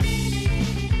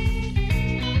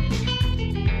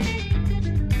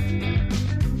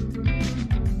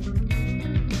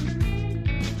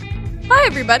Hi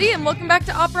everybody, and welcome back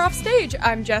to Opera Off Stage.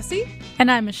 I'm Jessie.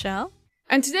 And I'm Michelle.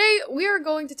 And today we are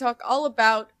going to talk all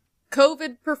about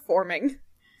COVID performing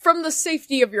from the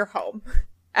safety of your home,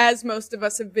 as most of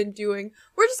us have been doing.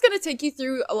 We're just going to take you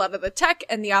through a lot of the tech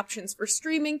and the options for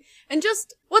streaming, and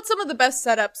just what some of the best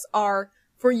setups are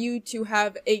for you to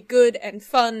have a good and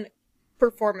fun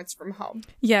performance from home.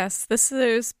 Yes,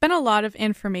 there's been a lot of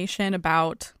information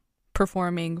about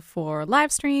performing for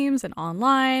live streams and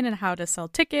online and how to sell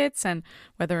tickets and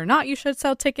whether or not you should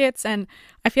sell tickets. And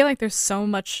I feel like there's so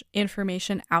much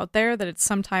information out there that it's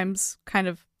sometimes kind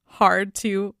of hard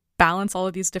to balance all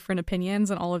of these different opinions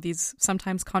and all of these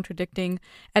sometimes contradicting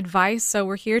advice. So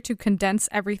we're here to condense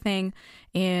everything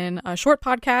in a short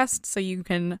podcast so you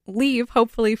can leave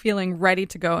hopefully feeling ready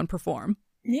to go and perform.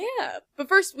 Yeah, but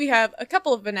first we have a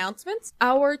couple of announcements.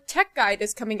 Our tech guide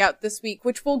is coming out this week,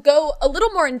 which will go a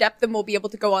little more in depth than we'll be able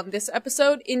to go on this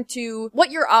episode into what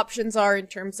your options are in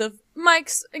terms of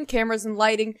mics and cameras and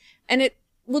lighting, and it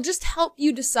will just help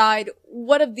you decide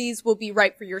what of these will be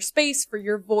right for your space, for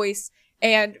your voice,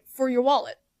 and for your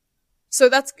wallet. So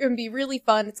that's going to be really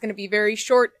fun. It's going to be very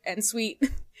short and sweet,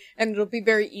 and it'll be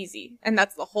very easy, and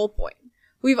that's the whole point.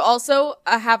 We've also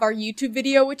have our YouTube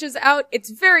video, which is out. It's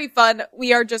very fun.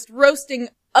 We are just roasting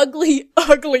ugly,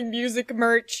 ugly music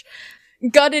merch,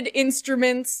 gutted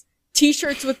instruments,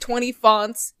 t-shirts with 20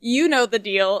 fonts. You know the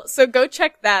deal. So go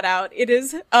check that out. It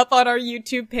is up on our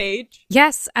YouTube page.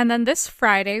 Yes, and then this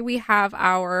Friday we have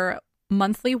our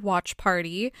monthly watch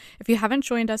party. If you haven't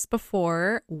joined us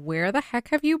before, where the heck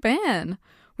have you been?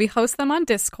 We host them on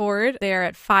Discord. They are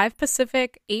at 5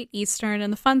 Pacific, 8 Eastern.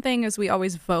 And the fun thing is we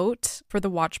always vote for the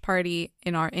watch party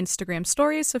in our Instagram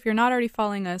stories. So if you're not already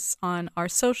following us on our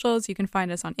socials, you can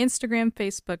find us on Instagram,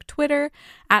 Facebook, Twitter,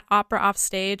 at Opera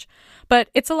Offstage. But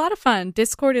it's a lot of fun.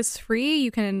 Discord is free.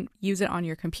 You can use it on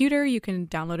your computer. You can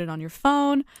download it on your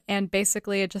phone. And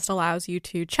basically, it just allows you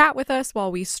to chat with us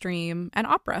while we stream an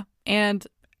opera. And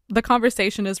the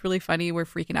conversation is really funny. We're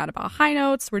freaking out about high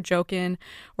notes. We're joking.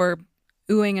 We're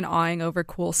oohing and awing over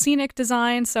cool scenic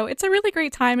design. So it's a really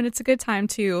great time, and it's a good time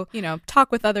to, talk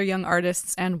with other young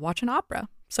artists and watch an opera.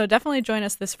 So definitely join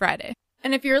us this Friday.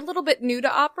 And if you're a little bit new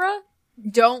to opera,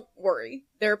 don't worry.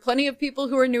 There are plenty of people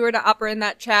who are newer to opera in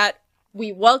that chat.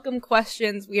 We welcome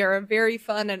questions. We are a very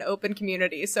fun and open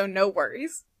community, so no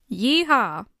worries.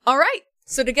 Yeehaw! All right.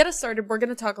 So to get us started, we're going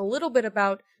to talk a little bit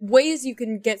about ways you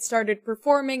can get started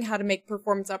performing, how to make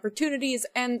performance opportunities,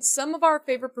 and some of our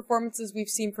favorite performances we've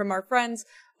seen from our friends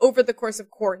over the course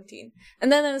of quarantine.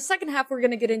 And then in the second half, we're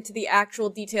going to get into the actual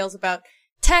details about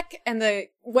tech and the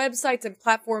websites and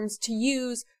platforms to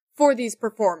use for these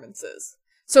performances.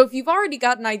 So if you've already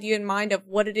got an idea in mind of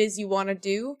what it is you want to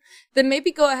do, then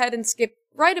maybe go ahead and skip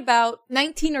right about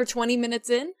 19 or 20 minutes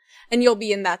in, and you'll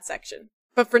be in that section.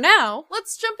 But for now,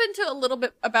 let's jump into a little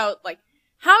bit about,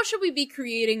 how should we be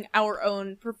creating our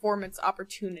own performance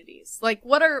opportunities?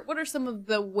 What are some of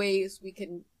the ways we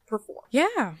can perform?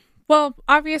 Yeah. Well,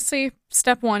 obviously,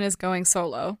 step 1 is going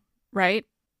solo, right?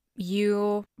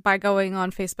 You, by going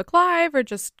on Facebook Live or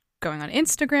just going on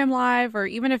Instagram Live, or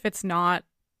even if it's not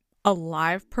a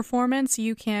live performance,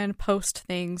 you can post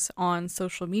things on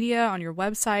social media, on your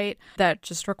website that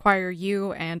just require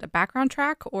you and a background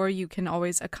track, or you can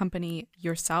always accompany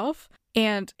yourself.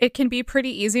 And it can be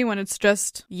pretty easy when it's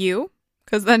just you,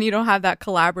 because then you don't have that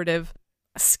collaborative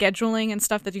scheduling and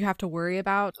stuff that you have to worry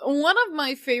about. One of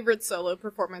my favorite solo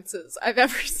performances I've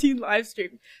ever seen live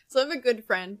streamed. So I have a good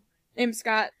friend named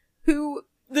Scott who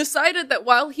decided that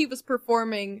while he was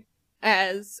performing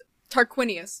as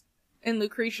Tarquinius in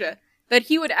Lucretia, that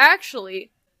he would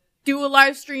actually do a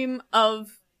live stream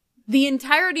of the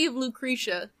entirety of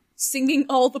Lucretia singing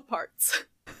all the parts.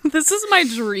 This is my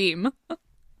dream.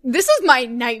 This is my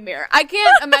nightmare. I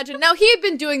can't imagine. Now, he had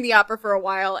been doing the opera for a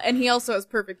while, and he also has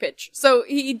perfect pitch, so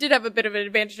he did have a bit of an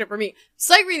advantage over me.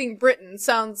 Sight reading Britain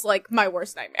sounds like my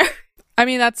worst nightmare. I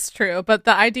mean, that's true, but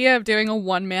the idea of doing a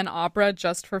one-man opera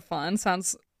just for fun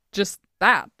sounds just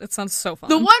that. It sounds so fun.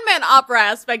 The one-man opera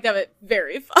aspect of it,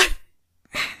 very fun.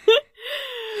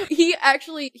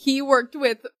 He worked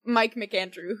with Mike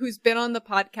McAndrew, who's been on the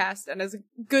podcast and is a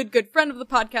good friend of the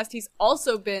podcast. He's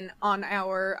also been on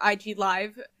our IG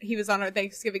Live. He was on our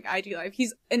Thanksgiving IG Live.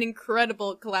 He's an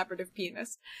incredible collaborative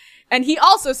pianist. And he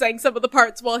also sang some of the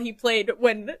parts while he played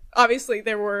when, obviously,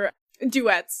 there were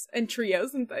duets and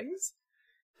trios and things.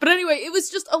 But anyway, it was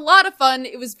just a lot of fun.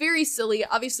 It was very silly.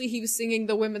 Obviously, he was singing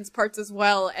the women's parts as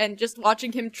well, and just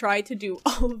watching him try to do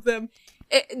all of them.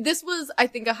 This was, I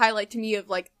think, a highlight to me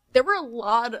of, there were a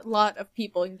lot of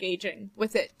people engaging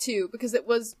with it, too, because it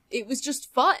was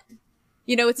just fun.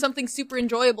 It's something super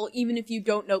enjoyable, even if you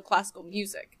don't know classical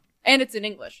music. And it's in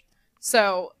English.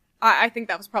 So I think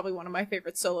that was probably one of my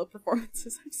favorite solo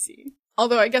performances I've seen.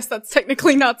 Although I guess that's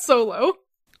technically not solo.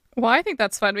 Well, I think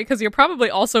that's fun because you're probably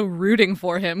also rooting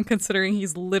for him, considering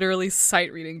he's literally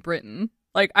sight reading Britain.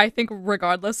 Like, I think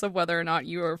regardless of whether or not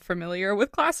you are familiar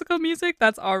with classical music,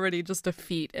 that's already just a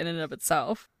feat in and of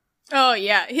itself. Oh,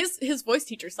 yeah. His voice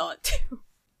teacher saw it, too.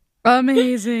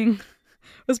 Amazing.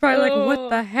 It was probably like, what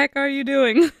the heck are you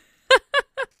doing?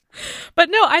 But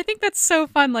no, I think that's so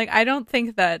fun. Like, I don't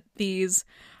think that these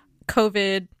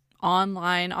COVID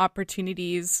online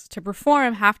opportunities to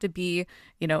perform have to be,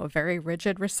 you know, a very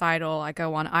rigid recital. I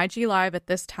go on IG Live at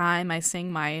this time, I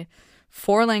sing my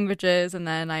 4 languages, and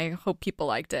then I hope people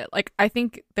liked it. Like, I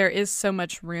think there is so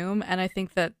much room, and I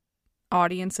think that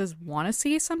audiences want to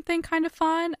see something kind of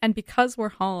fun. And because we're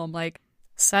home, like,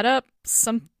 set up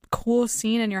some cool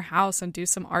scene in your house and do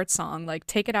some art song. Like,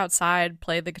 take it outside,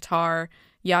 play the guitar,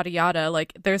 yada yada.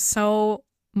 Like, there's so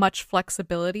much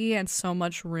flexibility and so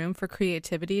much room for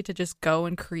creativity to just go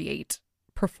and create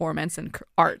performance and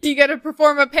art. You gotta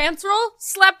perform a pants roll?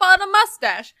 Slap on a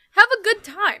mustache. Have a good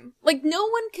time. Like, no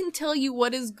one can tell you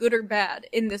what is good or bad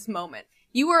in this moment.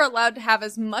 You are allowed to have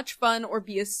as much fun or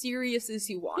be as serious as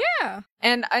you want. Yeah.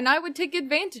 And I would take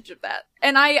advantage of that.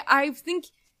 And I think,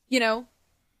 you know,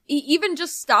 even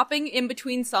just stopping in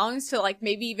between songs to, like,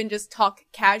 maybe even just talk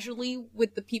casually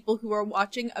with the people who are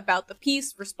watching about the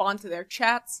piece, respond to their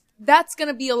chats, that's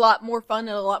gonna be a lot more fun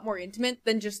and a lot more intimate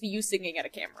than just you singing at a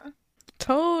camera.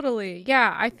 Totally.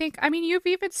 Yeah, I mean, you've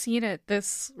even seen it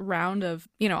this round of,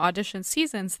 you know, audition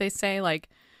seasons. They say, like,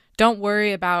 don't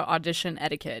worry about audition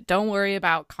etiquette. Don't worry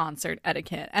about concert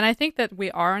etiquette. And I think that we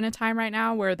are in a time right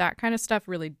now where that kind of stuff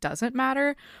really doesn't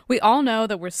matter. We all know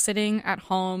that we're sitting at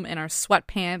home in our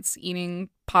sweatpants, eating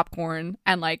popcorn,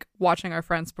 and, like, watching our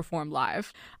friends perform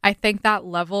live. I think that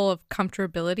level of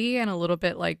comfortability and a little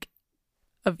bit, like,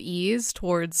 of ease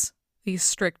towards the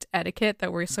strict etiquette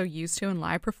that we're so used to in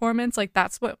live performance, like,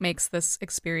 that's what makes this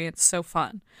experience so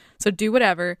fun. So do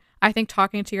whatever. I think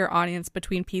talking to your audience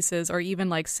between pieces, or even,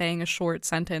 like, saying a short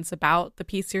sentence about the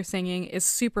piece you're singing, is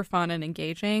super fun and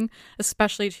engaging,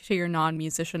 especially to your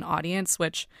non-musician audience,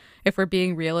 which, if we're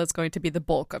being real, is going to be the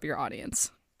bulk of your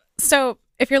audience. So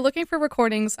if you're looking for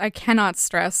recordings, I cannot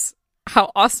stress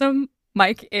how awesome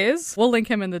Mike is. We'll link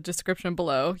him in the description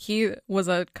below. He was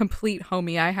a complete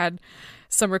homie. I had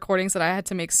some recordings that I had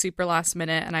to make super last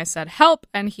minute, and I said, help,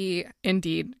 and he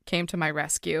indeed came to my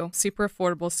rescue. Super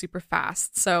affordable, super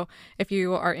fast. So if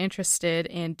you are interested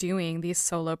in doing these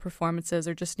solo performances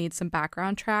or just need some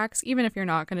background tracks, even if you're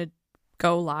not going to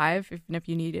go live, even if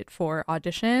you need it for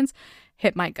auditions,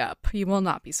 hit Mike up. You will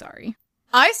not be sorry.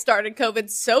 I started COVID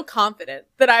so confident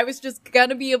that I was just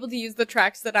gonna be able to use the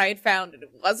tracks that I had found and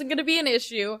it wasn't gonna be an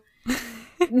issue.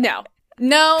 No.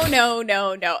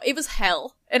 It was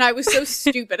hell. And I was so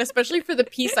stupid, especially for the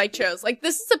piece I chose. Like,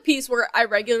 this is a piece where I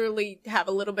regularly have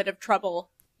a little bit of trouble,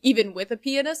 even with a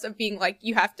pianist, of being like,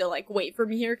 you have to, like, wait for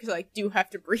me here because I do have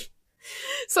to breathe.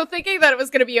 So thinking that it was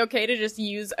gonna be okay to just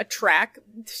use a track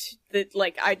that,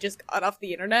 like, I just got off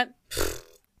the internet.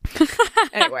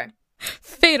 Anyway.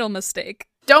 Fatal mistake.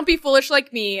 Don't be foolish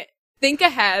like me. Think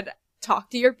ahead.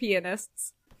 Talk to your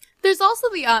pianists. There's also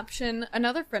the option,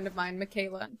 another friend of mine,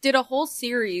 Michaela, did a whole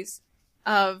series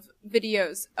of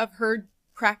videos of her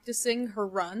practicing her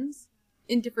runs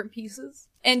in different pieces.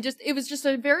 And it was just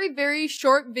a very, very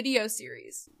short video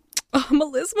series.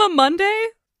 Melisma Monday?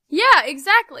 Yeah,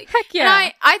 exactly. Heck yeah.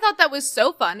 And I thought that was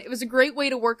so fun. It was a great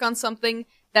way to work on something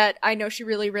that I know she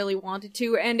really, really wanted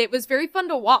to, and it was very fun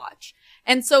to watch.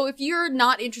 And so if you're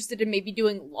not interested in maybe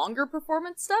doing longer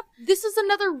performance stuff, this is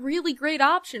another really great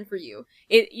option for you.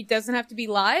 It doesn't have to be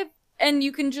live, and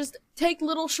you can just take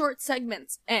little short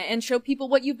segments and show people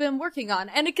what you've been working on.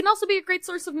 And it can also be a great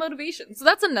source of motivation. So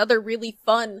that's another really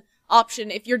fun option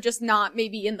if you're just not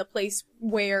maybe in the place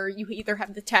where you either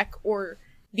have the tech or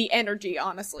the energy,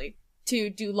 honestly, to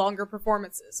do longer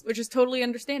performances, which is totally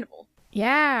understandable.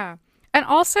 Yeah. And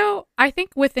also, I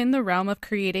think within the realm of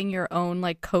creating your own,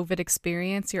 like, COVID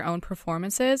experience, your own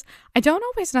performances, I don't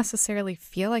always necessarily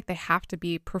feel like they have to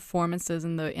be performances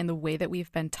in the way that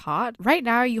we've been taught. Right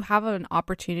now, you have an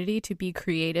opportunity to be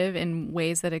creative in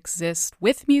ways that exist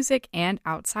with music and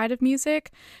outside of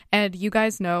music. And you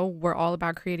guys know we're all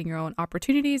about creating your own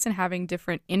opportunities and having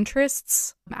different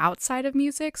interests outside of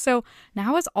music. So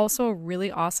now is also a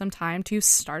really awesome time to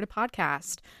start a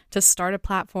podcast, to start a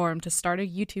platform, to start a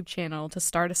YouTube channel, to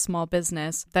start a small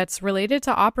business that's related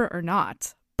to opera or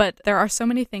not. But there are so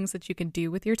many things that you can do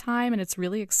with your time, and it's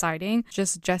really exciting.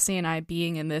 Just Jesse and I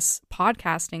being in this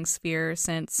podcasting sphere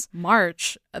since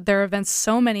March, there have been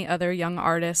so many other young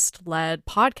artist-led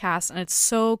podcasts, and it's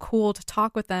so cool to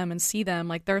talk with them and see them.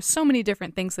 Like, there are so many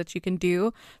different things that you can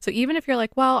do. So even if you're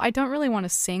like, well, I don't really want to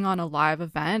sing on a live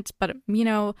event, but, you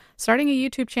know, starting a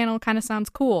YouTube channel kind of sounds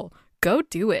cool, go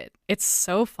do it. It's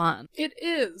so fun. It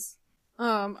is.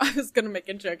 I was gonna make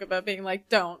a joke about being like,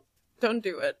 don't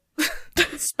do it.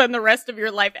 Spend the rest of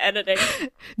your life editing.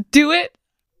 Do it,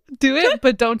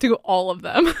 but don't do all of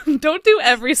them. Don't do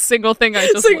every single thing I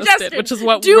just listed, which is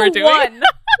what we're doing. One.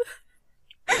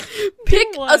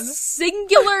 Pick one. A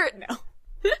singular... No.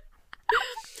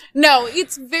 No,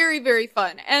 it's very, very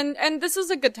fun. And this is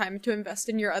a good time to invest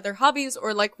in your other hobbies,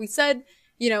 or like we said,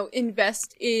 you know,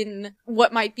 invest in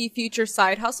what might be future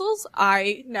side hustles.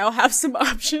 I now have some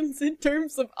options in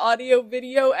terms of audio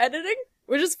video editing,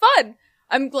 which is fun.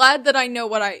 I'm glad that I know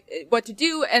what to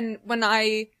do, and when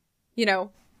I get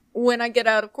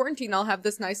out of quarantine, I'll have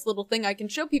this nice little thing I can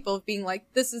show people of being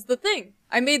like, this is the thing.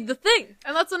 I made the thing.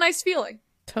 And that's a nice feeling.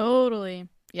 Totally.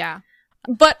 Yeah.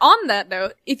 But on that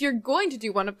note, if you're going to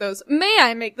do one of those, may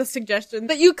I make the suggestion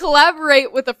that you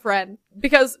collaborate with a friend?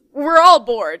 Because we're all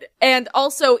bored. And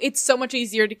also, it's so much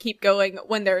easier to keep going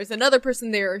when there is another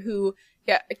person there who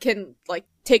can, like,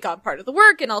 take on part of the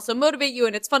work and also motivate you,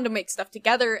 and it's fun to make stuff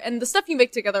together. And the stuff you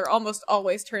make together almost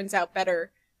always turns out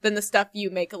better than the stuff you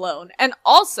make alone. And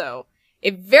also,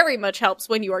 it very much helps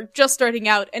when you are just starting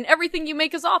out and everything you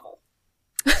make is awful.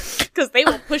 Because they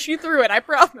will push you through it, I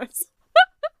promise.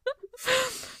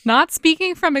 Not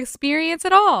speaking from experience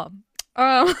at all.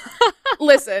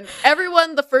 Listen,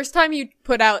 everyone, the first time you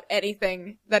put out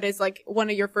anything that is like one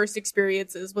of your first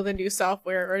experiences with a new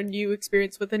software or a new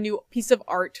experience with a new piece of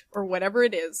art or whatever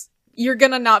it is, you're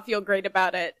gonna not feel great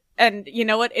about it. And you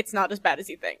know what? It's not as bad as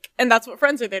you think. And that's what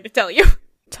friends are there to tell you.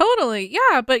 Totally.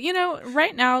 Yeah. But, you know,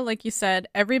 right now, like you said,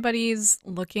 everybody's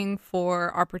looking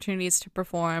for opportunities to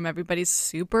perform. Everybody's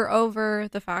super over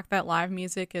the fact that live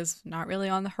music is not really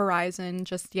on the horizon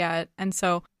just yet. And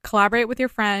so collaborate with your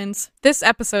friends. This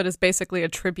episode is basically a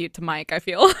tribute to Mike, I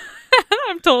feel.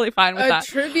 I'm totally fine with that. A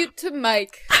tribute to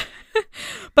Mike.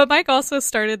 But Mike also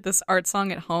started this Art Song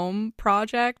at Home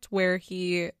project where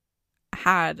he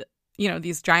had, you know,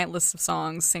 these giant lists of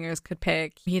songs singers could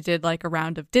pick. He did like a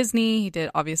round of Disney. He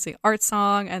did obviously Art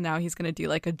Song, and now he's going to do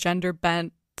like a gender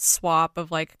bent swap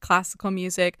of like classical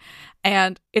music.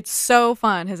 And it's so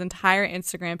fun. His entire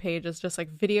Instagram page is just like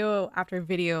video after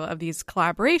video of these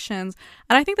collaborations.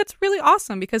 And I think that's really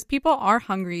awesome because people are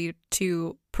hungry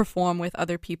to perform with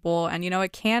other people. And, you know,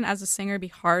 it can, as a singer, be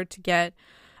hard to get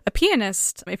a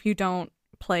pianist if you don't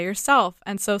play yourself.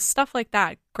 And so stuff like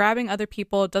that, grabbing other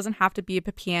people, it doesn't have to be a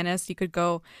pianist. You could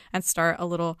go and start a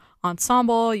little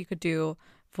ensemble. You could do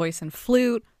voice and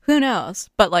flute. Who knows?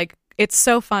 But like, it's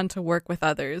so fun to work with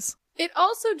others. It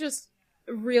also just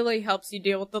really helps you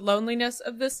deal with the loneliness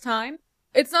of this time.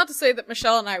 It's not to say that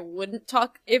Michelle and I wouldn't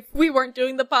talk if we weren't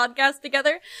doing the podcast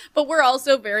together, but we're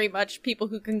also very much people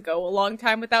who can go a long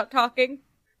time without talking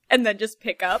and then just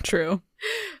pick up. True.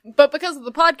 But because of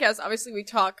the podcast, obviously we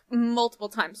talk multiple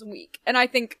times a week. And I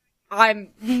think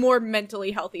I'm more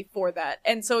mentally healthy for that.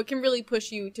 And so it can really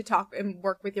push you to talk and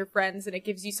work with your friends, and it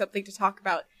gives you something to talk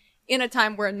about in a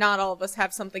time where not all of us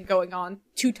have something going on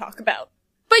to talk about.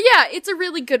 But yeah, it's a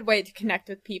really good way to connect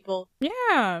with people.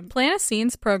 Yeah. Plan a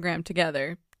scenes program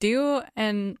together. Do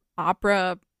an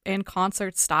opera in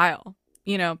concert style.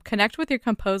 You know, connect with your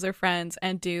composer friends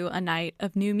and do a night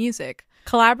of new music.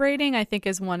 Collaborating, I think,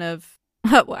 is one of...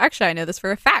 Well, actually, I know this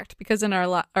for a fact because in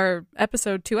our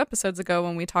episode 2 episodes ago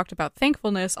when we talked about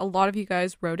thankfulness, a lot of you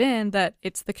guys wrote in that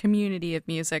it's the community of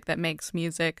music that makes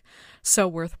music so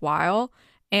worthwhile.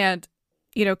 And,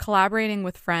 you know, collaborating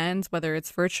with friends, whether it's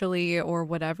virtually or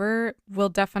whatever, will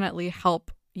definitely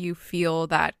help you feel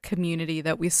that community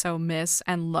that we so miss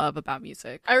and love about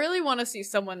music. I really want to see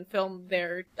someone film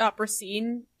their opera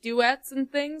scene duets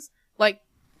and things, like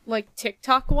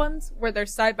TikTok ones, where they're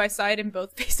side by side and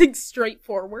both facing straight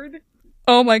forward.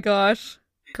 Oh my gosh.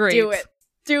 Great.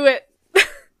 Do it.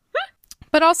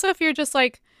 But also if you're just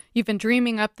like, you've been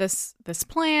dreaming up this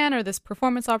plan or this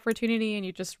performance opportunity and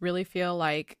you just really feel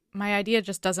like my idea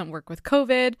just doesn't work with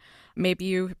COVID. Maybe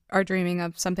you are dreaming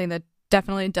of something that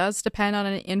definitely does depend on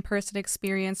an in-person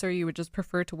experience, or you would just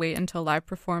prefer to wait until live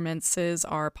performances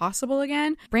are possible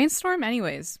again. Brainstorm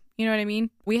anyways. You know what I mean?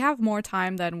 We have more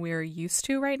time than we're used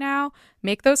to right now.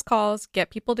 Make those calls, get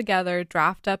people together,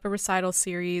 draft up a recital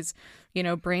series,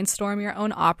 brainstorm your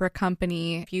own opera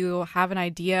company. If you have an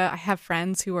idea, I have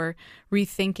friends who are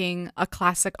rethinking a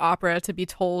classic opera to be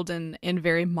told in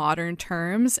very modern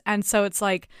terms. And so it's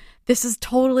like, this is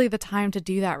totally the time to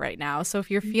do that right now. So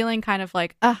if you're feeling kind of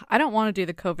like, I don't want to do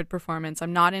the COVID performance,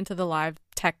 I'm not into the live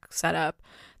tech setup,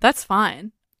 that's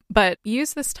fine. But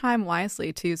use this time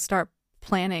wisely to start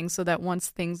planning so that once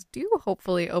things do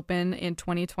hopefully open in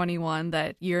 2021,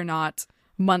 that you're not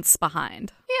months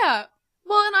behind. Yeah.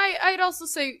 Well, and I'd also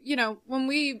say, when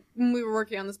we were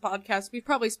working on this podcast, we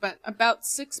probably spent about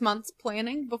 6 months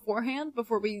planning beforehand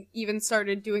before we even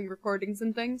started doing recordings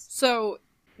and things. So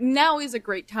now is a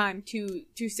great time to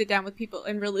sit down with people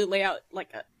and really lay out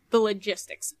the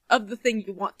logistics of the thing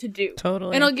you want to do.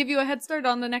 Totally. And it'll give you a head start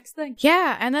on the next thing.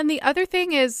 Yeah. And then the other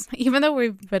thing is, even though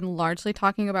we've been largely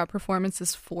talking about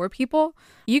performances for people,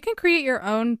 you can create your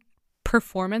own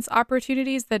performance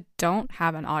opportunities that don't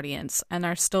have an audience and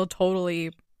are still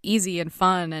totally easy and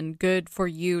fun and good for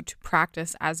you to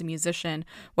practice as a musician,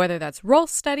 whether that's role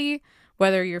study,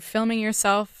 whether you're filming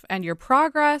yourself and your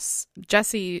progress.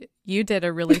 Jesse, you did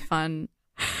a really fun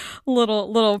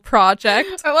little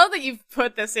project. I love that you've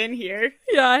put this in here.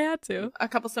 Yeah, I had to. A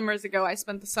couple summers ago, I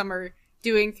spent the summer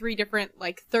doing 3 different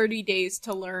 30 days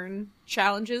to learn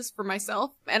challenges for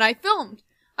myself, and I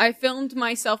filmed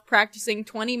myself practicing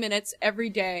 20 minutes every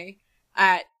day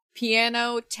at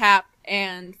piano, tap,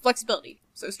 and flexibility,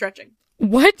 so stretching.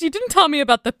 What? You didn't tell me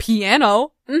about the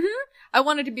piano. I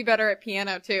wanted to be better at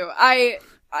piano too. I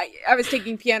was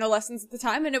taking piano lessons at the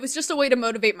time, and it was just a way to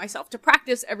motivate myself to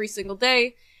practice every single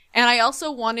day. And I also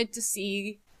wanted to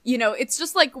see, it's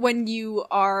just like when you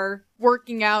are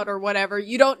working out or whatever,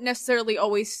 you don't necessarily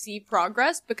always see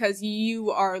progress because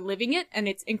you are living it and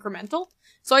it's incremental.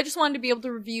 So I just wanted to be able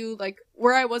to review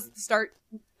where I was at the start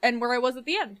and where I was at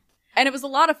the end. And it was a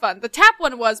lot of fun. The tap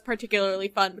one was particularly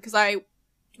fun because I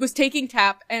was taking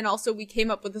tap, and also we came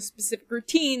up with a specific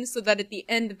routine so that at the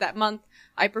end of that month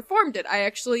I performed it. I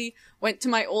actually went to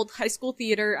my old high school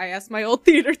theater. I asked my old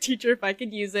theater teacher if I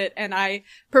could use it, and I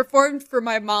performed for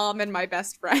my mom and my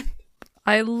best friend.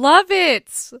 I love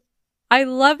it. I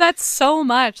love that so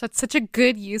much. That's such a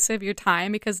good use of your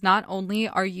time, because not only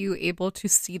are you able to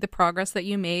see the progress that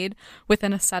you made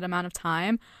within a set amount of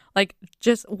time,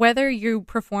 just whether you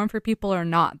perform for people or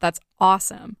not, that's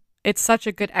awesome. It's such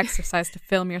a good exercise to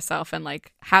film yourself and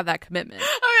have that commitment.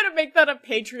 I'm gonna make that a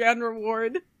Patreon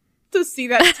reward to see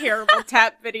that terrible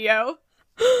tap video.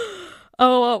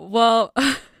 Oh, well,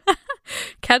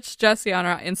 catch Jessie on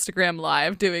our Instagram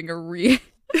live doing a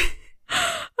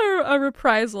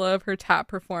reprisal of her tap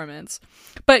performance.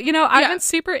 But, I've been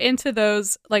super into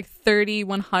those 30,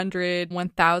 100,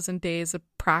 1,000 days of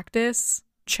practice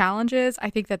challenges. I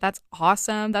think that's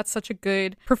awesome. That's such a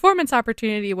good performance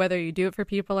opportunity, whether you do it for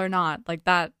people or not.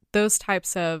 Those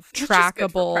types of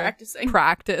trackable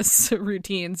practice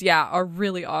routines, are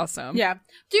really awesome. Yeah.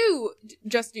 Do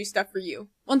stuff for you.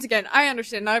 Once again, I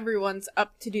understand not everyone's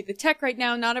up to do the tech right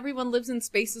now. Not everyone lives in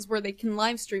spaces where they can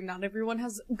live stream. Not everyone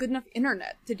has good enough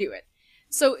internet to do it.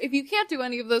 So if you can't do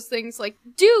any of those things,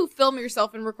 do film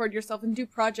yourself and record yourself and do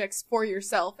projects for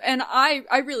yourself. And I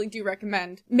really do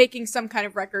recommend making some kind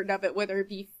of record of it, whether it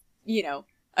be,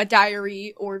 a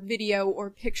diary or video or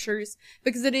pictures,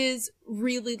 because it is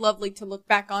really lovely to look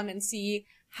back on and see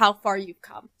how far you've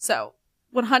come. So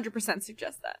 100%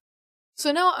 suggest that.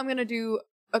 So now I'm going to do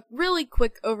a really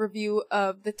quick overview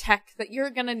of the tech that you're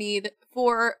going to need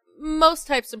for most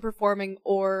types of performing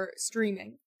or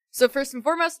streaming. So first and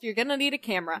foremost, you're going to need a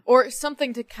camera or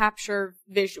something to capture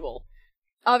visual.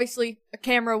 Obviously, a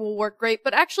camera will work great,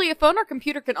 but actually a phone or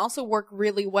computer can also work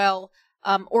really well,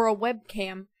 or a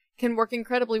webcam can work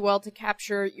incredibly well to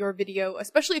capture your video,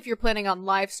 especially if you're planning on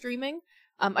live streaming.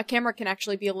 A camera can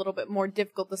actually be a little bit more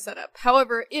difficult to set up.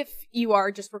 However, if you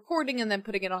are just recording and then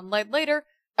putting it online later,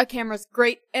 a camera's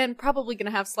great and probably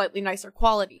going to have slightly nicer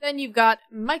quality. Then you've got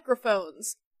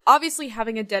microphones. Obviously,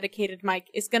 having a dedicated mic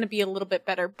is going to be a little bit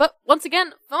better, but once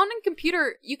again, phone and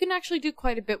computer, you can actually do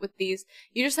quite a bit with these.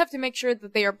 You just have to make sure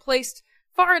that they are placed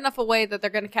far enough away that they're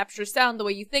going to capture sound the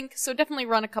way you think, so definitely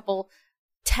run a couple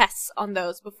tests on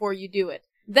those before you do it.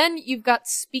 Then you've got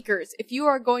speakers. If you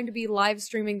are going to be live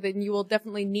streaming, then you will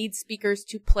definitely need speakers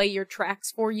to play your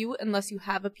tracks for you, unless you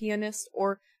have a pianist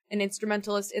or an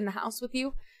instrumentalist in the house with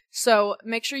you. So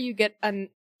make sure you get a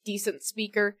decent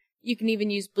speaker. You can even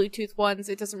use Bluetooth ones.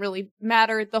 It doesn't really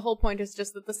matter. The whole point is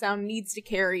just that the sound needs to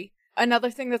carry.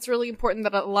 Another thing that's really important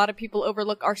that a lot of people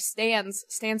overlook are stands.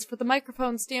 Stands for the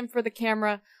microphone, stand for the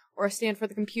camera, or a stand for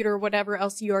the computer, whatever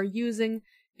else you are using.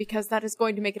 because that is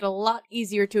going to make it a lot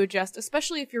easier to adjust,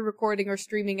 especially if you're recording or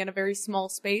streaming in a very small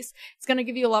space. It's going to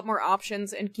give you a lot more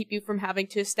options and keep you from having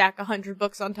to stack 100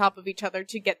 books on top of each other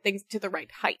to get things to the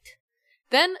right height.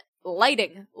 Then,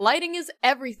 lighting. Lighting is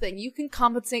everything. You can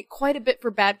compensate quite a bit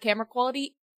for bad camera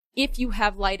quality if you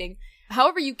have lighting.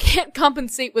 However, you can't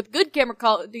compensate with good camera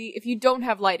quality if you don't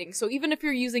have lighting. So even if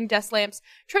you're using desk lamps,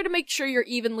 try to make sure you're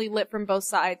evenly lit from both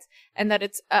sides and that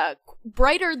it's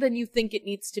brighter than you think it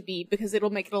needs to be, because it'll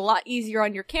make it a lot easier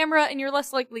on your camera and you're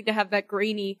less likely to have that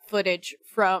grainy footage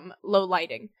from low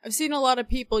lighting. I've seen a lot of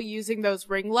people using those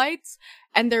ring lights,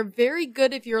 and they're very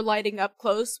good if you're lighting up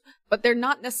close, but they're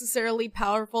not necessarily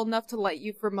powerful enough to light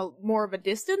you from more of a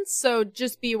distance, so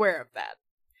just be aware of that.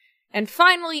 And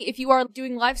finally, if you are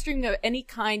doing live streaming of any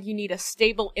kind, you need a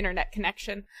stable internet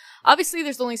connection. Obviously,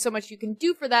 there's only so much you can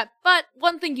do for that, but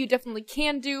one thing you definitely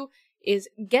can do is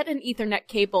get an Ethernet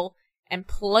cable and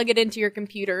plug it into your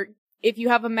computer. If you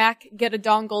have a Mac, get a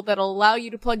dongle that'll allow you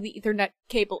to plug the Ethernet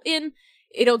cable in.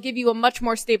 It'll give you a much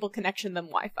more stable connection than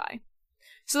Wi-Fi.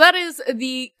 So that is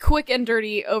the quick and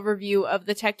dirty overview of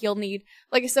the tech you'll need.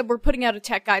 Like I said, we're putting out a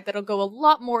tech guide that'll go a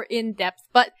lot more in depth,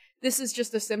 but this is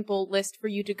just a simple list for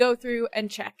you to go through and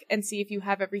check and see if you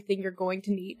have everything you're going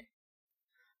to need.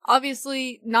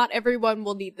 Obviously, not everyone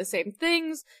will need the same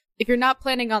things. If you're not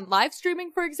planning on live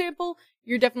streaming, for example,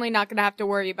 you're definitely not going to have to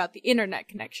worry about the internet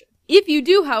connection. If you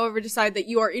do, however, decide that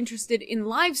you are interested in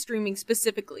live streaming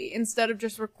specifically, instead of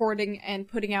just recording and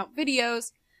putting out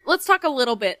videos, let's talk a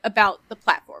little bit about the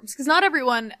platforms, because not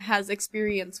everyone has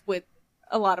experience with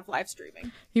a lot of live streaming.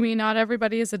 You mean not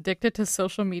everybody is addicted to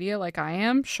social media like I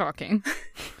am? Shocking.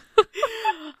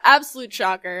 Absolute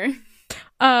shocker.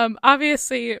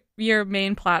 Obviously, your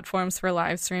main platforms for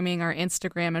live streaming are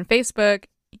Instagram and Facebook,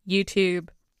 YouTube,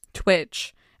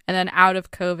 Twitch, and then out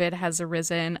of COVID has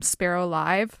arisen Sparrow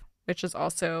Live, which is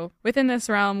also within this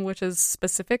realm, which is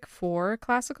specific for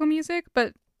classical music.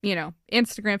 But, you know,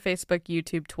 Instagram, Facebook,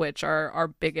 YouTube, Twitch are our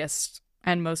biggest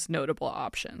and most notable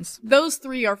options. Those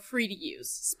three are free to use.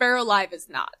 Sparrow Live is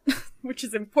not, which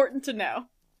is important to know.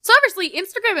 So obviously,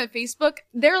 Instagram and Facebook,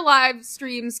 their live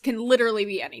streams can literally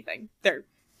be anything. They're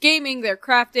gaming, they're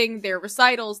crafting, they're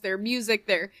recitals, they're music,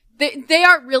 they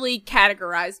aren't really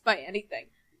categorized by anything.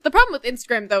 The problem with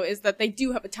Instagram, though, is that they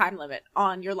do have a time limit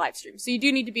on your live stream, so you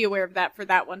do need to be aware of that for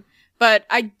that one. But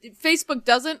Facebook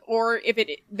doesn't, or if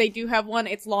they do have one,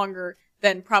 it's longer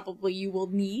than probably you will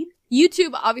need.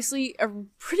 YouTube, obviously, a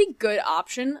pretty good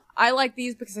option. I like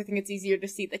these because I think it's easier to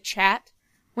see the chat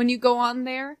when you go on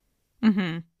there.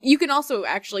 Mm-hmm. You can also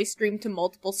actually stream to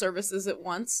multiple services at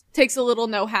once. Takes a little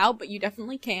know-how, but you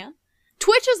definitely can.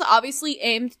 Twitch is obviously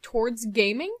aimed towards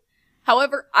gaming.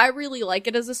 However, I really like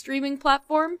it as a streaming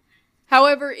platform.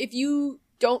 However, if you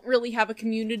don't really have a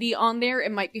community on there,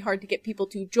 it might be hard to get people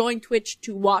to join Twitch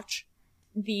to watch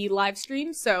the live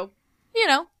stream. So, you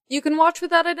know, you can watch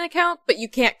without an account, but you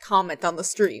can't comment on the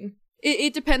stream.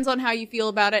 It depends on how you feel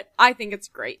about it. I think it's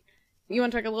great. You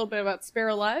want to talk a little bit about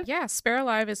Sparrow Live? Yeah, Sparrow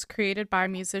Live is created by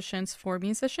musicians for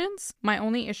musicians. My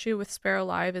only issue with Sparrow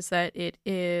Live is that it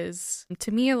is,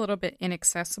 to me, a little bit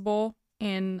inaccessible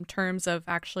in terms of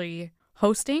actually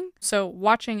hosting. So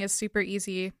watching is super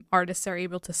easy. Artists are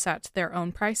able to set their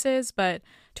own prices, but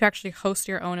to actually host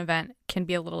your own event can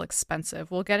be a little expensive.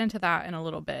 We'll get into that in a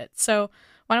little bit. So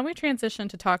why don't we transition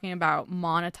to talking about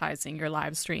monetizing your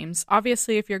live streams?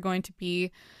 Obviously, if you're going to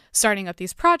be starting up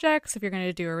these projects, if you're going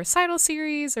to do a recital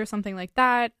series or something like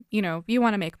that, you know, you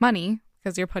want to make money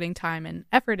because you're putting time and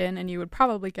effort in, and you would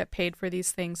probably get paid for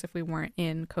these things if we weren't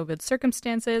in COVID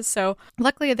circumstances. So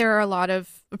luckily there are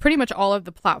pretty much all of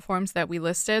the platforms that we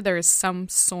listed, there is some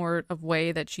sort of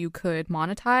way that you could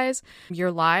monetize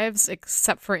your lives,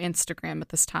 except for Instagram at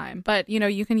this time. But, you know,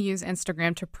 you can use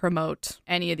Instagram to promote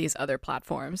any of these other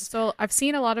platforms. So I've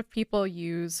seen a lot of people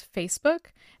use Facebook,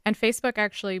 and Facebook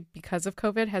actually, because of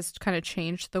COVID, has kind of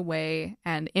changed the way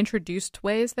and introduced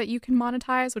ways that you can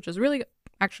monetize, which is really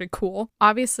actually cool.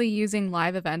 Obviously, using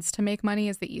live events to make money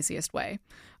is the easiest way.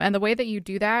 And the way that you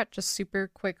do that, just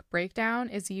super quick breakdown,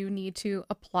 is you need to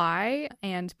apply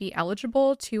and be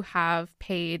eligible to have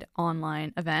paid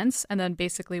online events. And then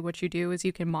basically what you do is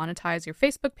you can monetize your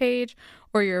Facebook page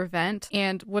or your event.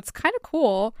 And what's kind of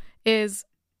cool is,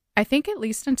 I think at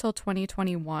least until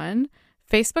 2021,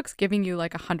 Facebook's giving you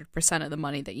like 100% of the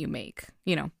money that you make.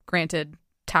 You know, granted,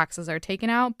 taxes are taken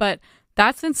out, but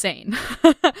that's insane.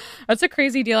 That's a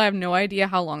crazy deal. I have no idea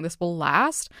how long this will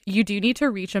last. You do need to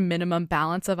reach a minimum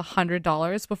balance of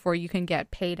 $100 before you can get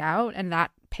paid out. And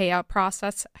that payout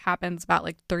process happens about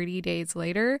like 30 days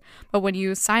later. But when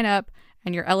you sign up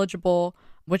and you're eligible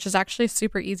which is actually a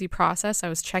super easy process. I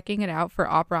was checking it out for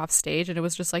Opera Off Stage, and it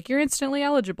was just like, you're instantly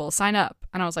eligible, sign up.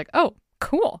 And I was like, oh,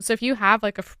 cool. So if you have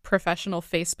like a professional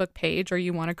Facebook page or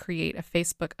you want to create a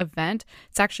Facebook event,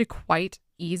 it's actually quite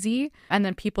easy. And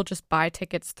then people just buy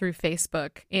tickets through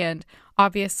Facebook. And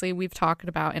obviously we've talked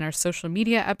about in our social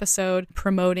media episode,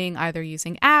 promoting either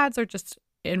using ads or just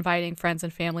inviting friends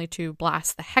and family to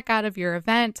blast the heck out of your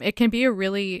event. It can be a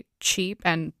really cheap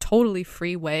and totally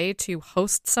free way to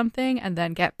host something and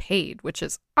then get paid, which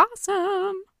is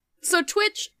awesome. So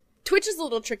Twitch is a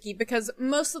little tricky because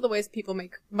most of the ways people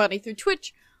make money through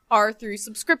Twitch are through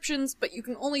subscriptions, but you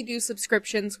can only do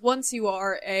subscriptions once you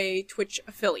are a Twitch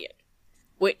affiliate,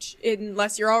 which,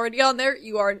 unless you're already on there,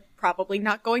 you are probably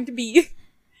not going to be.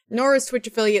 Nor is Twitch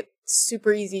affiliate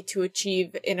super easy to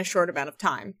achieve in a short amount of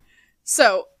time.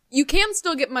 So, you can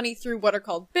still get money through what are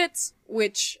called bits,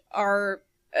 which are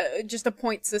just a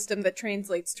point system that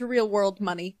translates to real-world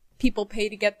money. People pay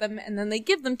to get them, and then they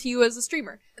give them to you as a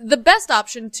streamer. The best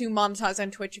option to monetize on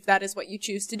Twitch, if that is what you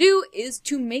choose to do, is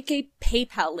to make a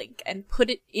PayPal link and put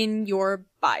it in your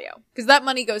bio. Because that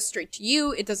money goes straight to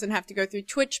you. It doesn't have to go through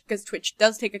Twitch, because Twitch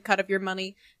does take a cut of your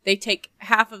money. They take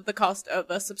half of the cost of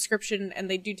a subscription, and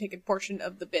they do take a portion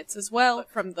of the bits as well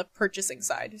from the purchasing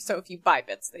side. So if you buy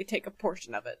bits, they take a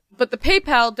portion of it. But the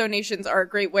PayPal donations are a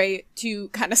great way to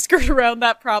kind of skirt around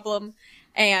that problem.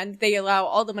 And they allow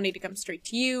all the money to come straight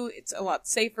to you. It's a lot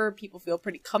safer. People feel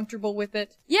pretty comfortable with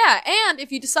it. Yeah, and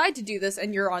if you decide to do this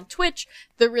and you're on Twitch,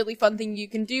 the really fun thing you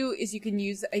can do is you can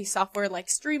use a software like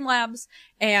Streamlabs.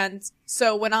 And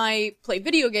so when I play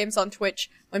video games on Twitch,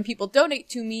 when people donate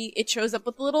to me, it shows up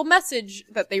with a little message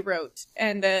that they wrote.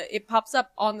 And it pops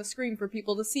up on the screen for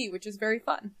people to see, which is very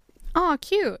fun. Oh,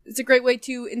 cute. It's a great way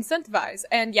to incentivize.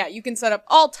 And yeah, you can set up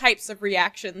all types of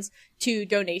reactions to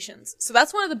donations. So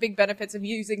that's one of the big benefits of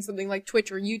using something like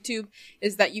Twitch or YouTube,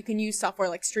 is that you can use software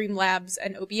like Streamlabs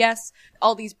and OBS.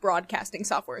 All these broadcasting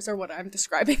softwares are what I'm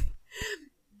describing.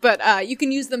 But you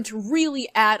can use them to really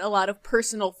add a lot of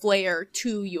personal flair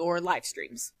to your live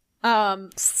streams.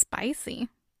 Spicy.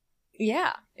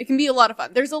 Yeah, it can be a lot of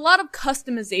fun. There's a lot of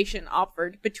customization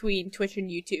offered between Twitch and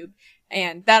YouTube,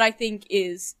 and that I think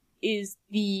is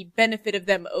the benefit of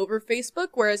them over Facebook,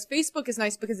 whereas Facebook is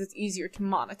nice because it's easier to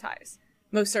monetize,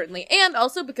 most certainly. And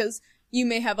also because you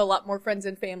may have a lot more friends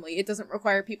and family. It doesn't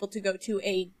require people to go to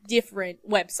a different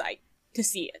website to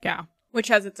see it. Yeah. Which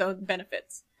has its own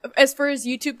benefits. As far as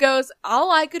YouTube goes, all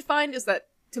I could find is that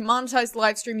to monetize the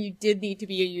live stream, you did need to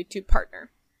be a YouTube partner.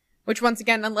 Which, once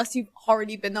again, unless you've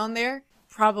already been on there,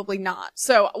 probably not.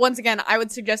 So, once again, I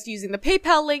would suggest using the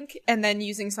PayPal link and then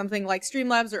using something like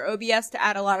Streamlabs or OBS to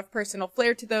add a lot of personal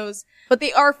flair to those. But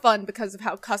they are fun because of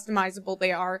how customizable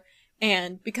they are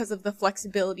and because of the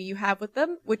flexibility you have with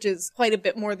them, which is quite a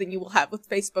bit more than you will have with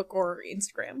Facebook or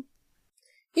Instagram.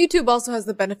 YouTube also has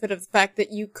the benefit of the fact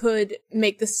that you could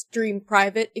make the stream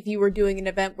private if you were doing an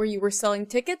event where you were selling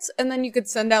tickets, and then you could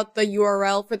send out the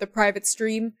URL for the private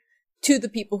stream to the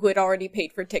people who had already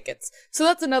paid for tickets. So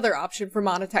that's another option for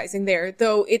monetizing there,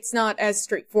 though it's not as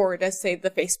straightforward as, say,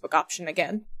 the Facebook option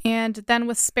again. And then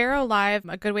with Sparrow Live,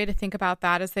 a good way to think about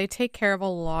that is they take care of a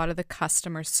lot of the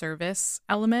customer service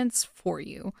elements for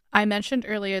you. I mentioned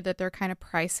earlier that they're kind of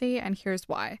pricey, and here's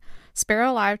why.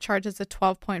 Sparrow Live charges a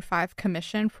 12.5%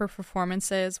 commission for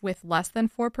performances with less than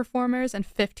 4 performers and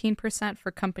 15%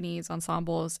 for companies,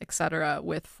 ensembles, etc.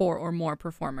 with 4 or more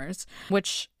performers,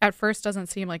 which at first doesn't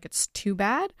seem like it's too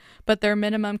bad, but their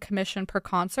minimum commission per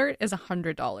concert is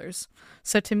 $100.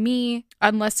 So to me,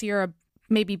 unless you're a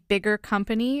maybe bigger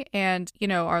company and, you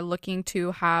know, are looking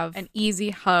to have an easy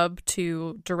hub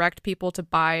to direct people to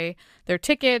buy their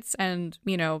tickets and,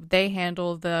 you know, they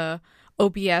handle the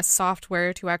OBS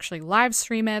software to actually live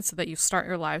stream it so that you start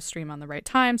your live stream on the right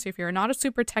time. So if you're not a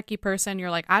super techie person,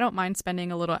 you're like, I don't mind spending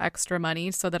a little extra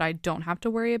money so that I don't have to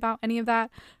worry about any of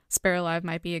that, Sparrow Live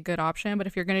might be a good option. But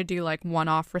if you're going to do like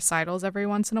one-off recitals every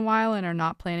once in a while and are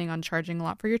not planning on charging a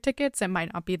lot for your tickets, it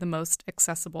might not be the most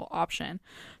accessible option.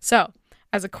 So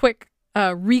as a quick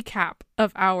recap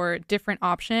of our different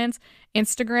options,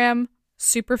 Instagram,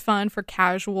 super fun for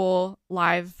casual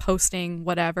live posting,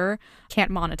 whatever,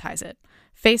 can't monetize it.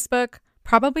 Facebook,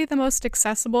 probably the most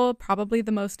accessible, probably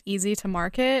the most easy to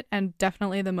market, and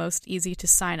definitely the most easy to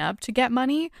sign up to get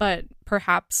money, but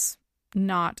perhaps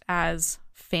not as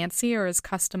fancy or as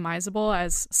customizable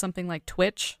as something like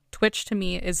Twitch. Twitch to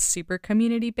me is super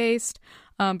community based,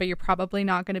 but you're probably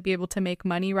not going to be able to make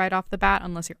money right off the bat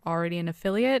unless you're already an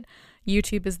affiliate.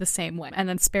 YouTube is the same way. And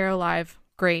then Sparrow Live,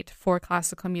 great for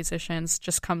classical musicians,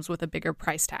 just comes with a bigger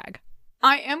price tag.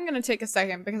 I am going to take a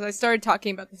second because I started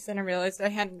talking about this and I realized I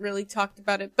hadn't really talked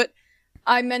about it, but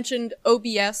I mentioned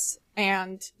OBS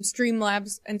and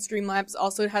Streamlabs, and Streamlabs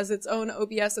also has its own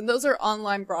OBS, and those are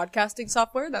online broadcasting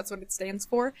software. That's what it stands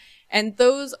for. And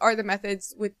those are the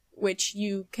methods with which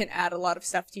you can add a lot of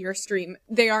stuff to your stream.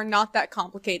 They are not that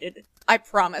complicated. I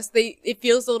promise. It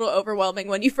feels a little overwhelming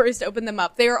when you first open them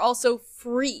up. They are also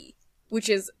free, which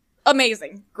is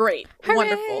amazing. Great. Hooray!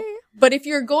 Wonderful. But if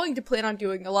you're going to plan on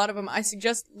doing a lot of them, I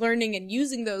suggest learning and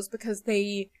using those because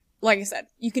they, like I said,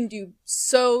 you can do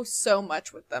so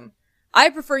much with them. I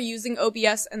prefer using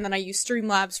OBS, and then I use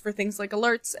Streamlabs for things like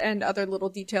alerts and other little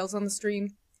details on the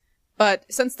stream. But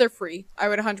since they're free, I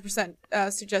would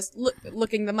 100% suggest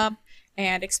looking them up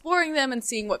and exploring them and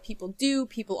seeing what people do.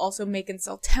 People also make and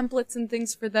sell templates and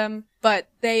things for them, but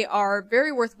they are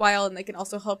very worthwhile, and they can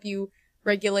also help you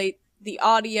regulate the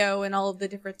audio and all of the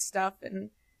different stuff. And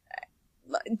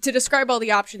to describe all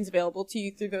the options available to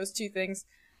you through those two things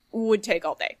would take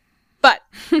all day. But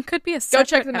could be a separate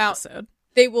go check them episode. out.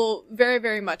 They will very,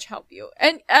 very much help you.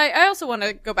 And I also want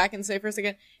to go back and say for a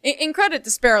second, in credit to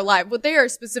Sparrow Live, what they are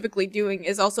specifically doing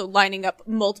is also lining up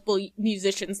multiple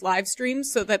musicians' live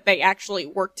streams so that they actually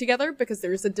work together, because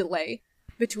there's a delay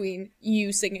between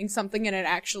you singing something and it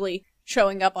actually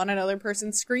showing up on another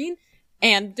person's screen.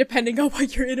 And depending on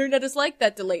what your internet is like,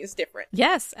 that delay is different.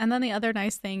 Yes. And then the other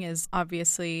nice thing is,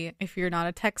 obviously, if you're not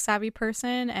a tech savvy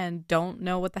person and don't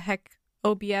know what the heck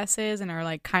OBS is and are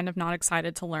like kind of not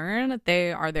excited to learn,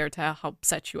 they are there to help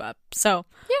set you up. So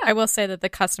yeah, I will say that the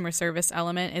customer service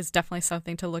element is definitely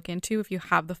something to look into if you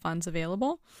have the funds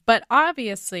available. But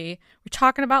obviously, we're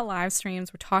talking about live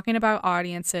streams, we're talking about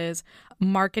audiences.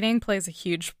 Marketing plays a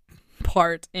huge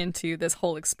part into this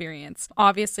whole experience.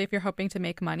 Obviously, if you're hoping to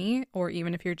make money, or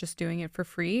even if you're just doing it for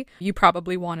free, you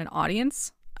probably want an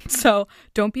audience. So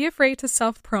don't be afraid to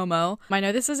self-promo. I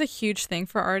know this is a huge thing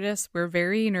for artists. We're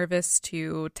very nervous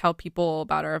to tell people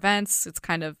about our events. It's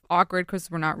kind of awkward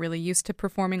because we're not really used to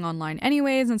performing online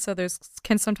anyways. And so there's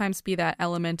can sometimes be that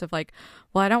element of like,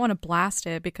 well, I don't want to blast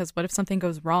it because what if something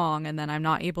goes wrong and then I'm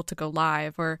not able to go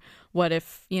live? Or what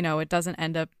if, it doesn't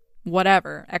end up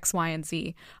whatever, X, Y, and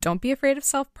Z. Don't be afraid of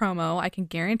self-promo. I can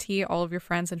guarantee all of your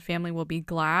friends and family will be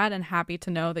glad and happy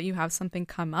to know that you have something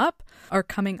coming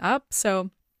up. So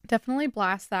definitely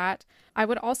blast that. I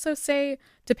would also say,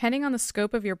 depending on the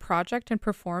scope of your project and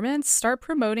performance, start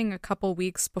promoting a couple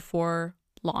weeks before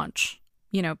launch.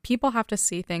 People have to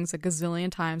see things a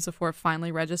gazillion times before it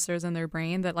finally registers in their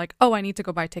brain that like, oh, I need to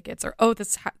go buy tickets, or oh,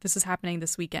 this is happening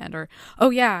this weekend, or oh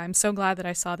yeah, I'm so glad that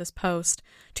I saw this post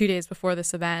 2 days before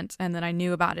this event and that I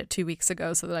knew about it 2 weeks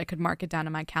ago so that I could mark it down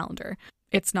in my calendar.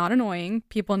 It's not annoying.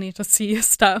 People need to see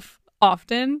stuff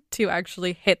often to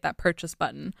actually hit that purchase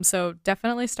button. So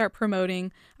definitely start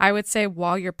promoting. I would say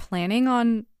while you're planning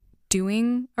on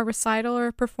doing a recital or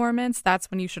a performance,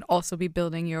 that's when you should also be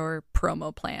building your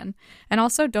promo plan. And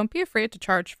also don't be afraid to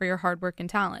charge for your hard work and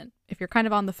talent. If you're kind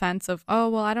of on the fence of, oh,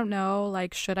 well, I don't know,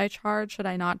 like, should I charge? Should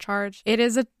I not charge? It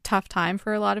is a tough time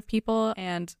for a lot of people,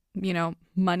 and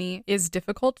money is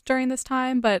difficult during this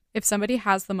time. But if somebody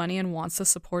has the money and wants to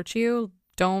support you,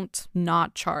 don't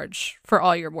not charge for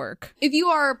all your work. If you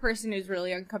are a person who's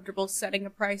really uncomfortable setting a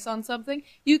price on something,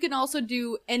 you can also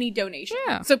do any donation.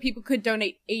 Yeah. So people could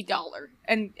donate $1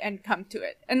 and come to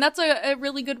it. And that's a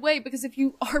really good way, because if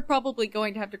you are probably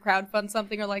going to have to crowdfund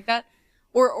something or like that,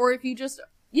 or if you just,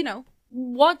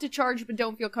 want to charge but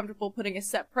don't feel comfortable putting a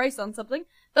set price on something,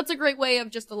 that's a great way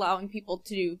of just allowing people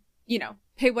to,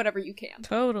 pay whatever you can.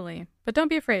 Totally. But don't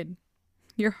be afraid.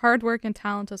 Your hard work and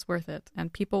talent is worth it,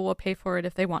 and people will pay for it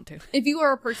if they want to. If you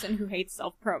are a person who hates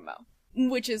self-promo,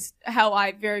 which is how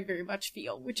I very, very much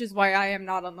feel, which is why I am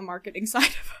not on the marketing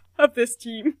side of this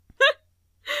team.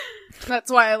 That's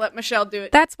why I let Michelle do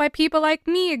it. That's why people like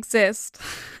me exist.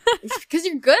 Because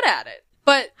you're good at it.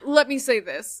 But let me say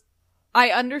this. I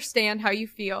understand how you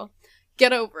feel.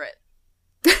 Get over it.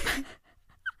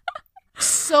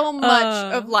 So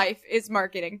much of life is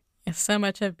marketing. So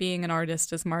much of being an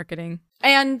artist is marketing.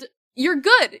 And you're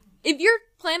good. If you're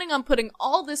planning on putting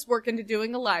all this work into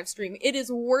doing a live stream, it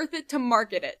is worth it to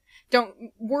market it.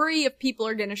 Don't worry if people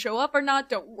are going to show up or not.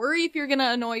 Don't worry if you're going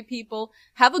to annoy people.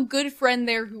 Have a good friend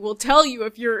there who will tell you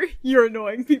if you're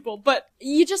annoying people. But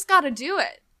you just got to do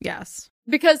it. Yes.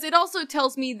 Because it also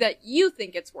tells me that you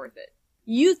think it's worth it.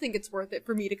 You think it's worth it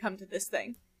for me to come to this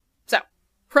thing. So,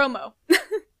 promo.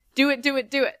 Do it.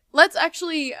 Let's talk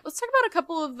about a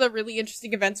couple of the really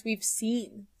interesting events we've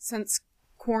seen since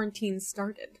quarantine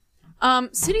started.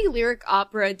 City Lyric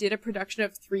Opera did a production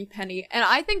of Threepenny, and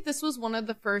I think this was one of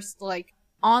the first,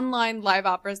 online live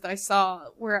operas that I saw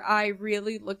where I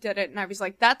really looked at it and I was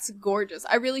like, that's gorgeous.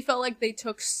 I really felt like they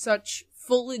took such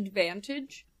full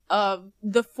advantage of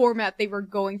the format they were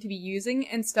going to be using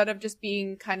instead of just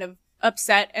being kind of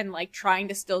upset and like trying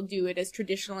to still do it as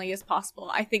traditionally as possible.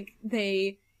 I think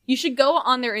you should go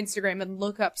on their Instagram and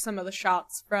look up some of the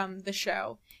shots from the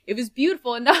show. It was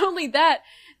beautiful, and not only that,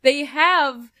 they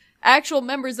have actual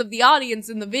members of the audience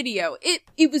in the video.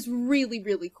 It was really,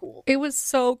 really cool. It was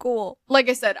so cool. Like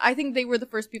I said, I think they were the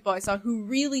first people I saw who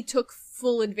really took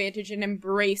full advantage and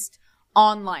embraced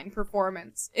online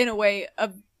performance in a way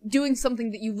of doing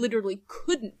something that you literally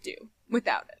couldn't do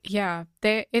without it. Yeah,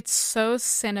 it's so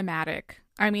cinematic.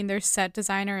 I mean, their set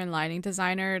designer and lighting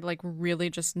designer like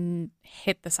really just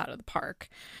hit this out of the park.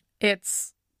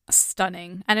 It's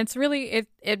stunning, and it's really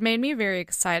it made me very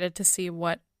excited to see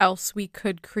what else we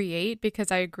could create,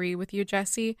 because I agree with you,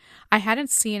 Jesse. I hadn't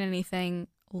seen anything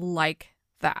like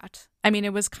that. I mean,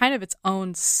 it was kind of its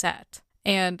own set,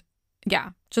 and yeah,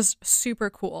 just super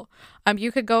cool.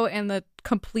 You could go in the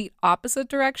complete opposite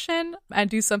direction and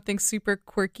do something super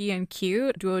quirky and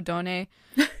cute. Duodone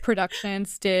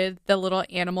Productions did the little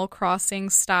Animal Crossing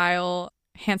style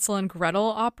Hansel and Gretel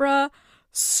opera.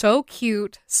 So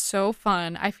cute, so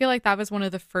fun. I feel like that was one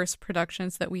of the first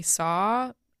productions that we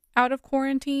saw out of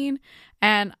quarantine,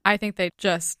 and I think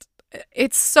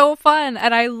it's so fun,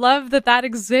 and I love that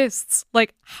exists.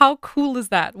 Like, how cool is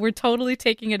that? We're totally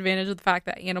taking advantage of the fact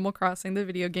that Animal Crossing, the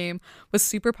video game, was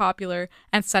super popular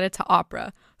and set it to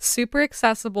opera. Super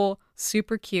accessible,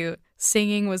 super cute.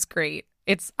 Singing was great.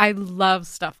 I love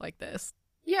stuff like this.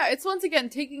 Yeah, it's once again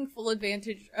taking full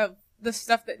advantage of the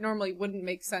stuff that normally wouldn't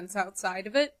make sense outside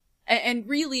of it, and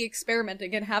really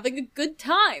experimenting and having a good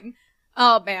time.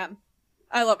 Oh man,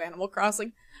 I love Animal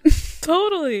Crossing.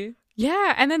 Totally.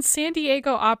 Yeah, and then San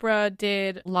Diego Opera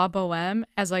did La Boheme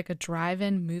as like a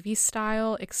drive-in movie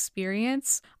style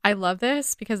experience. I love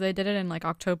this because they did it in like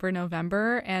October,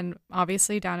 November, and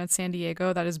obviously down in San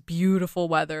Diego, that is beautiful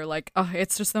weather. Like, oh,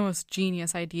 it's just the most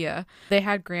genius idea. They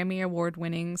had Grammy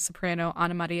Award-winning soprano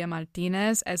Ana Maria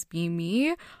Martinez as Be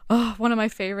Me. Oh, one of my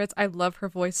favorites. I love her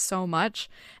voice so much.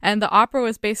 And the opera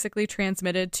was basically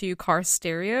transmitted to car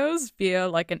stereos via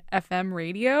like an FM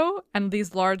radio, and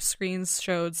these large screens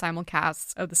showed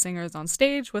simulcasts of the singers on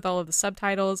stage with all of the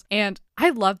subtitles, and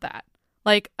I love that.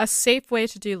 Like, a safe way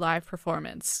to do live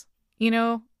performance. You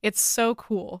know, it's so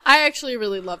cool. I actually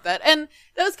really love that. And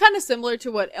that was kind of similar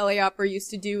to what LA Opera used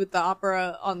to do with the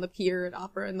opera on the pier and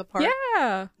opera in the park.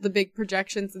 Yeah. The big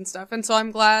projections and stuff. And so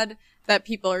I'm glad that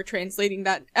people are translating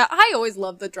that. I always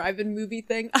love the drive-in movie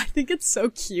thing. I think it's so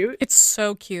cute. It's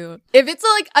so cute. If it's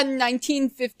like a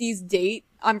 1950s date,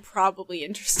 I'm probably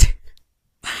interested.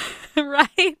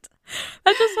 Right?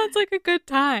 That just sounds like a good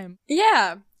time.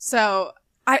 Yeah. So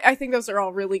I think those are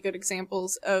all really good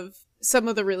examples of some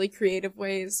of the really creative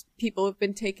ways people have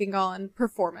been taking on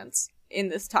performance in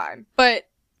this time. But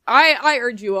I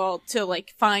urge you all to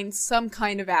like find some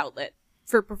kind of outlet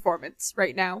for performance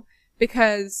right now.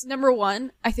 Because number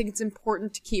one, I think it's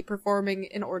important to keep performing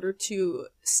in order to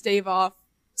stave off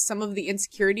some of the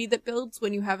insecurity that builds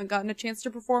when you haven't gotten a chance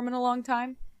to perform in a long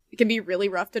time. It can be really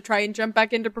rough to try and jump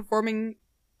back into performing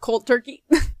cold turkey.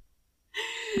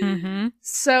 Mm-hmm.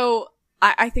 So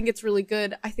I think it's really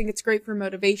good. I think it's great for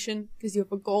motivation because you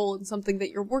have a goal and something that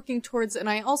you're working towards. And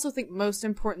I also think most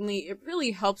importantly, it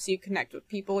really helps you connect with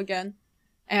people again.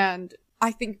 And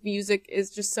I think music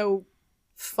is just so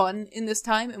fun in this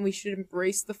time, and we should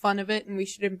embrace the fun of it, and we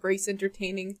should embrace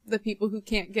entertaining the people who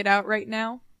can't get out right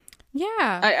now.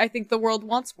 Yeah. I think the world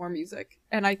wants more music,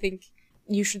 and I think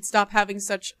you should stop having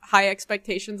such high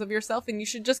expectations of yourself, and you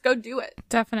should just go do it.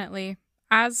 Definitely.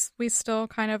 As we still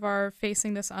kind of are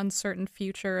facing this uncertain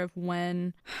future of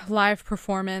when live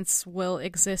performance will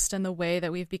exist in the way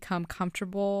that we've become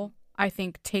comfortable, I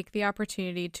think take the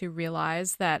opportunity to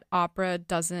realize that opera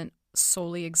doesn't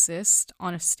solely exist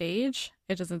on a stage.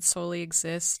 It doesn't solely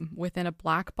exist within a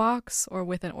black box or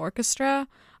with an orchestra.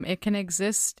 It can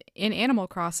exist in Animal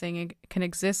Crossing. It can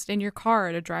exist in your car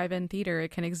at a drive-in theater.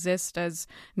 It can exist as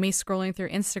me scrolling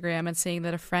through Instagram and seeing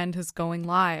that a friend is going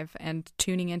live and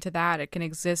tuning into that. It can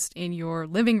exist in your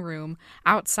living room,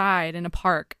 outside, in a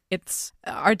park.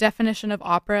 Our definition of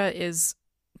opera is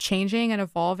changing and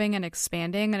evolving and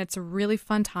expanding, and it's a really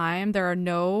fun time. There are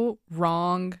no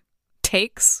wrong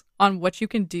takes on what you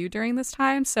can do during this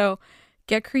time. So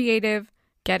get creative,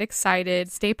 get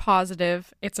excited, stay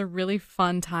positive. It's a really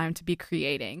fun time to be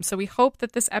creating. So we hope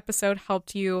that this episode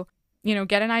helped you,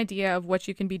 get an idea of what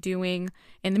you can be doing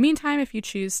in the meantime if you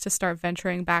choose to start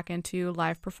venturing back into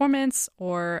live performance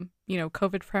or,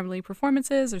 COVID-friendly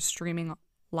performances or streaming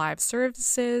live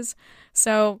services.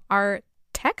 So our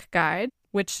tech guide,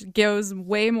 which goes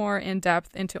way more in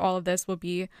depth into all of this, will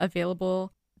be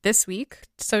available this week.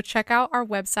 So check out our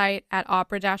website at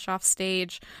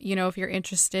opera-offstage. If you're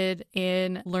interested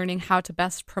in learning how to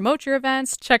best promote your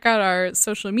events, check out our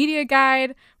social media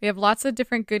guide. We have lots of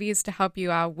different goodies to help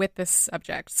you out with this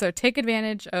subject. So take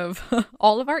advantage of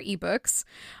all of our ebooks.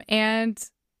 And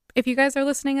if you guys are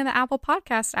listening in the Apple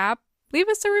Podcast app, leave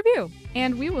us a review.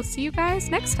 And we will see you guys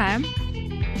next time.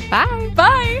 Bye.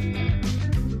 Bye.